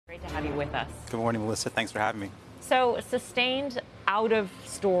have you with us. Good morning, Melissa. Thanks for having me. So sustained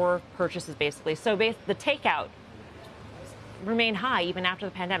out-of-store purchases, basically. So the takeout remained high even after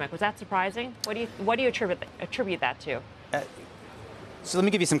the pandemic. Was that surprising? What do you attribute that to? So let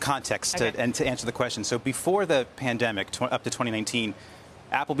me give you some context Okay. to answer the question. So before the pandemic, up to 2019,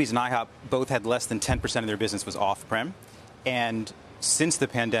 Applebee's and IHOP both had less than 10% of their business was off-prem. And since the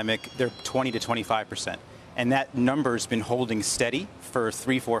pandemic, they're 20 to 25%. And that number's been holding steady for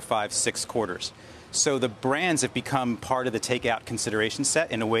 3, 4, 5, 6 quarters. So the brands have become part of the takeout consideration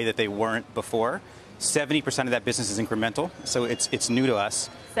set in a way that they weren't before. 70% of that business is incremental, so it's new to us.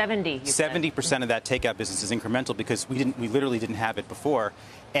 70% of that takeout business is incremental because we literally didn't have it before,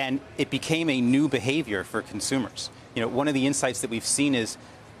 and it became a new behavior for consumers. You know, one of the insights that we've seen is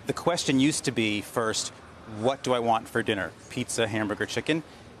the question used to be first, what do I want for dinner? Pizza, hamburger, chicken.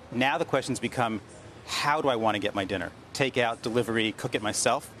 Now the questions become, how do I want to get my dinner? Takeout, delivery, cook it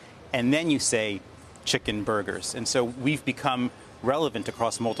myself, and then you say chicken burgers. And so we've become relevant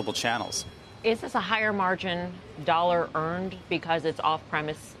across multiple channels. Is this a higher margin dollar earned because it's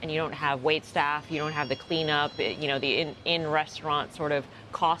off-premise and you don't have wait staff, you don't have the cleanup, you know, the in-restaurant sort of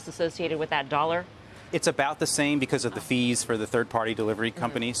costs associated with that dollar? It's about the same because of the fees for the third-party delivery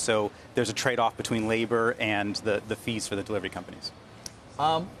companies. So there's a trade-off between labor and the fees for the delivery companies.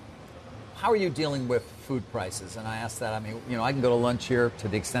 How are you dealing with food prices? And I ask that, I mean, you know, I can go to lunch here to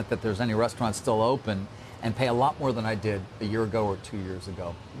the extent that there's any restaurants still open and pay a lot more than I did a year ago or 2 years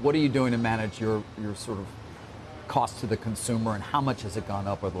ago. What are you doing to manage your sort of cost to the consumer, and how much has it gone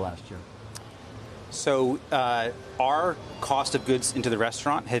up over the last year? So our cost of goods into the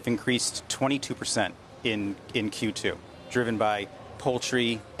restaurant have increased 22% in Q2, driven by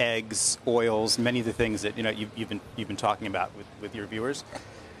poultry, eggs, oils, many of the things that you've been talking about with your viewers.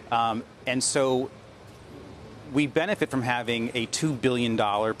 And so we benefit from having a $2 billion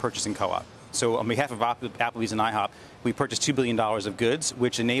purchasing co-op. So on behalf of Applebee's and IHOP, we purchased $2 billion of goods,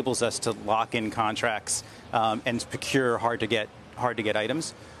 which enables us to lock in contracts and procure hard-to-get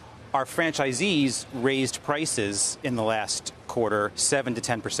items. Our franchisees raised prices in the last quarter 7 to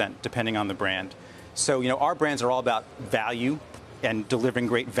 10%, depending on the brand. So, you know, our brands are all about value and delivering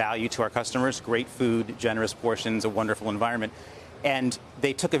great value to our customers, great food, generous portions, a wonderful environment. And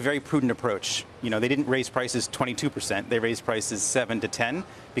they took a very prudent approach. You know, they didn't raise prices 22%. They raised prices 7 to 10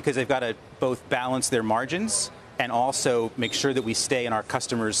 because they've got to both balance their margins and also make sure that we stay in our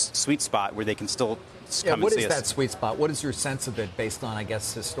customers' sweet spot where they can still come and see us. What is that sweet spot? What is your sense of it based on, I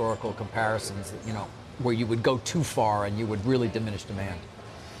guess, historical comparisons, you know, where you would go too far and you would really diminish demand?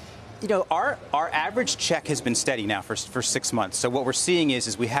 You know, our average check has been steady now for 6 months. So what we're seeing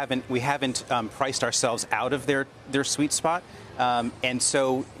is we haven't priced ourselves out of their sweet spot. And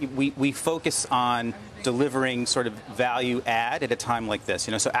so we focus on delivering sort of value add at a time like this.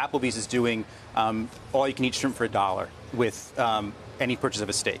 You know, so Applebee's is doing all-you-can-eat shrimp for $1 with any purchase of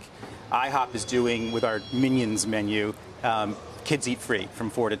a steak. IHOP is doing, with our Minions menu, kids eat free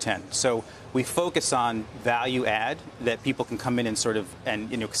from 4 to 10. So we focus on value add that people can come in and sort of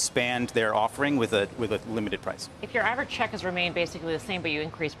expand their offering with a limited price. If your average check has remained basically the same, but you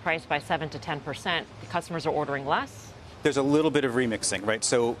increase price by 7 to 10%, the customers are ordering less? There's a little bit of remixing, right?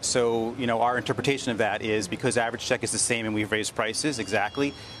 So you know, our interpretation of that is because average check is the same and we've raised prices,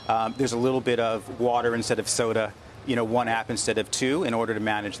 exactly. There's a little bit of water instead of soda, you know, 1 app instead of 2 in order to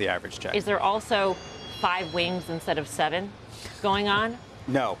manage the average check. Is there also 5 wings instead of 7 going on?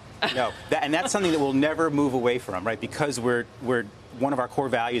 No. And that's something that we'll never move away from, right? Because we're one of our core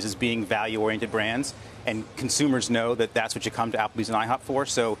values is being value-oriented brands, and consumers know that that's what you come to Applebee's and IHOP for.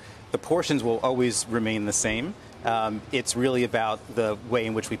 So the portions will always remain the same. It's really about the way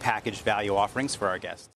in which we package value offerings for our guests.